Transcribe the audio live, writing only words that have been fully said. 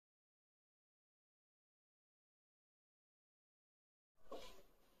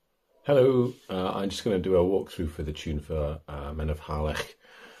Hello, I'm just going to do a walkthrough for the tune for Men of Harlech,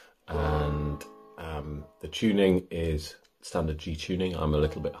 and the tuning is standard G tuning. I'm a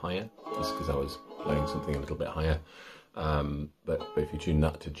little bit higher, just because I was playing something a little bit higher, but if you tune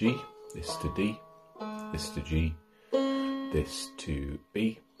that to G, this to D, this to G, this to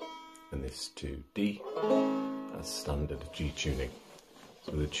B, and this to D, that's standard G tuning.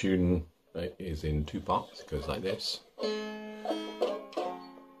 So the tune is in two parts, it goes like this.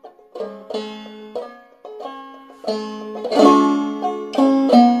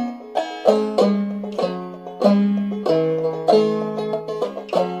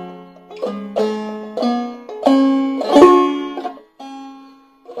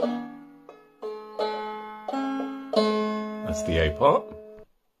 That's the A part,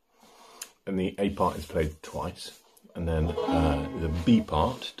 and the A part is played twice, and then the B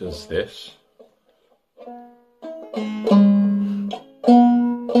part does this.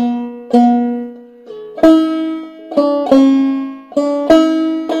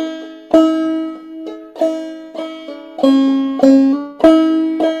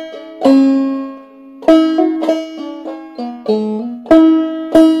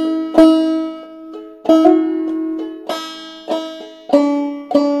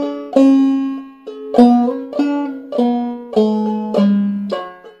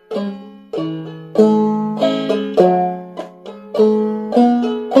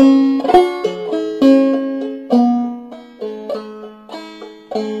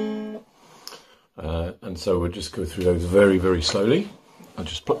 And so we'll just go through those very, very slowly. I'll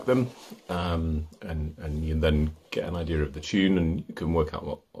just pluck them, and you then get an idea of the tune, and you can work out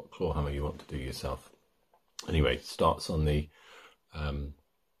what clawhammer you want to do yourself. Anyway, it starts on the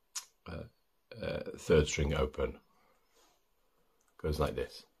third string open. Goes like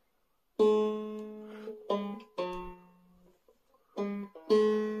this.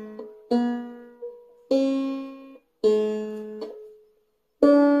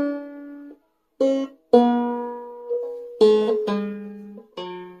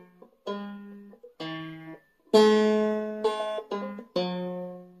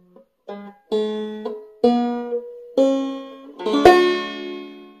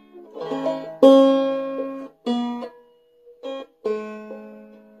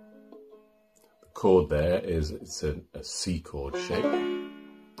 Chord there it's a C chord shape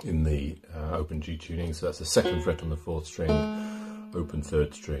in the open G tuning, so that's the second fret on the fourth string, open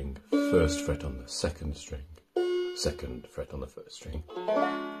third string, first fret on the second string, second fret on the first string,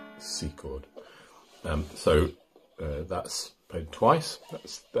 C chord. So that's played twice.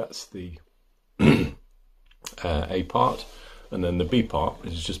 That's the A part, and then the B part,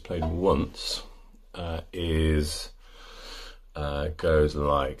 which is just played once, goes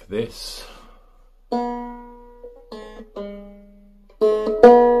like this.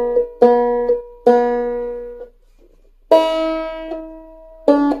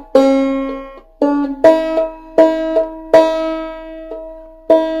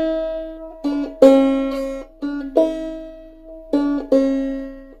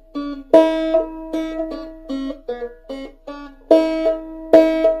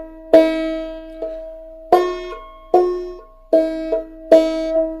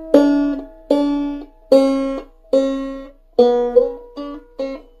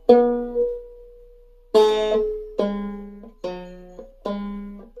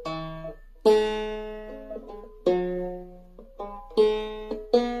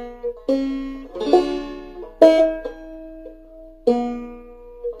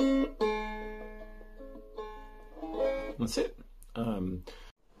 That's it.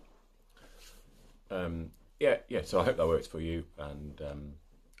 Yeah. So I hope that works for you. And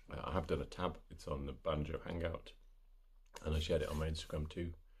I have done a tab. It's on the Banjohangout, and I shared it on my Instagram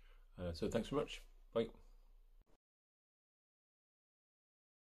too. So thanks very much. Bye.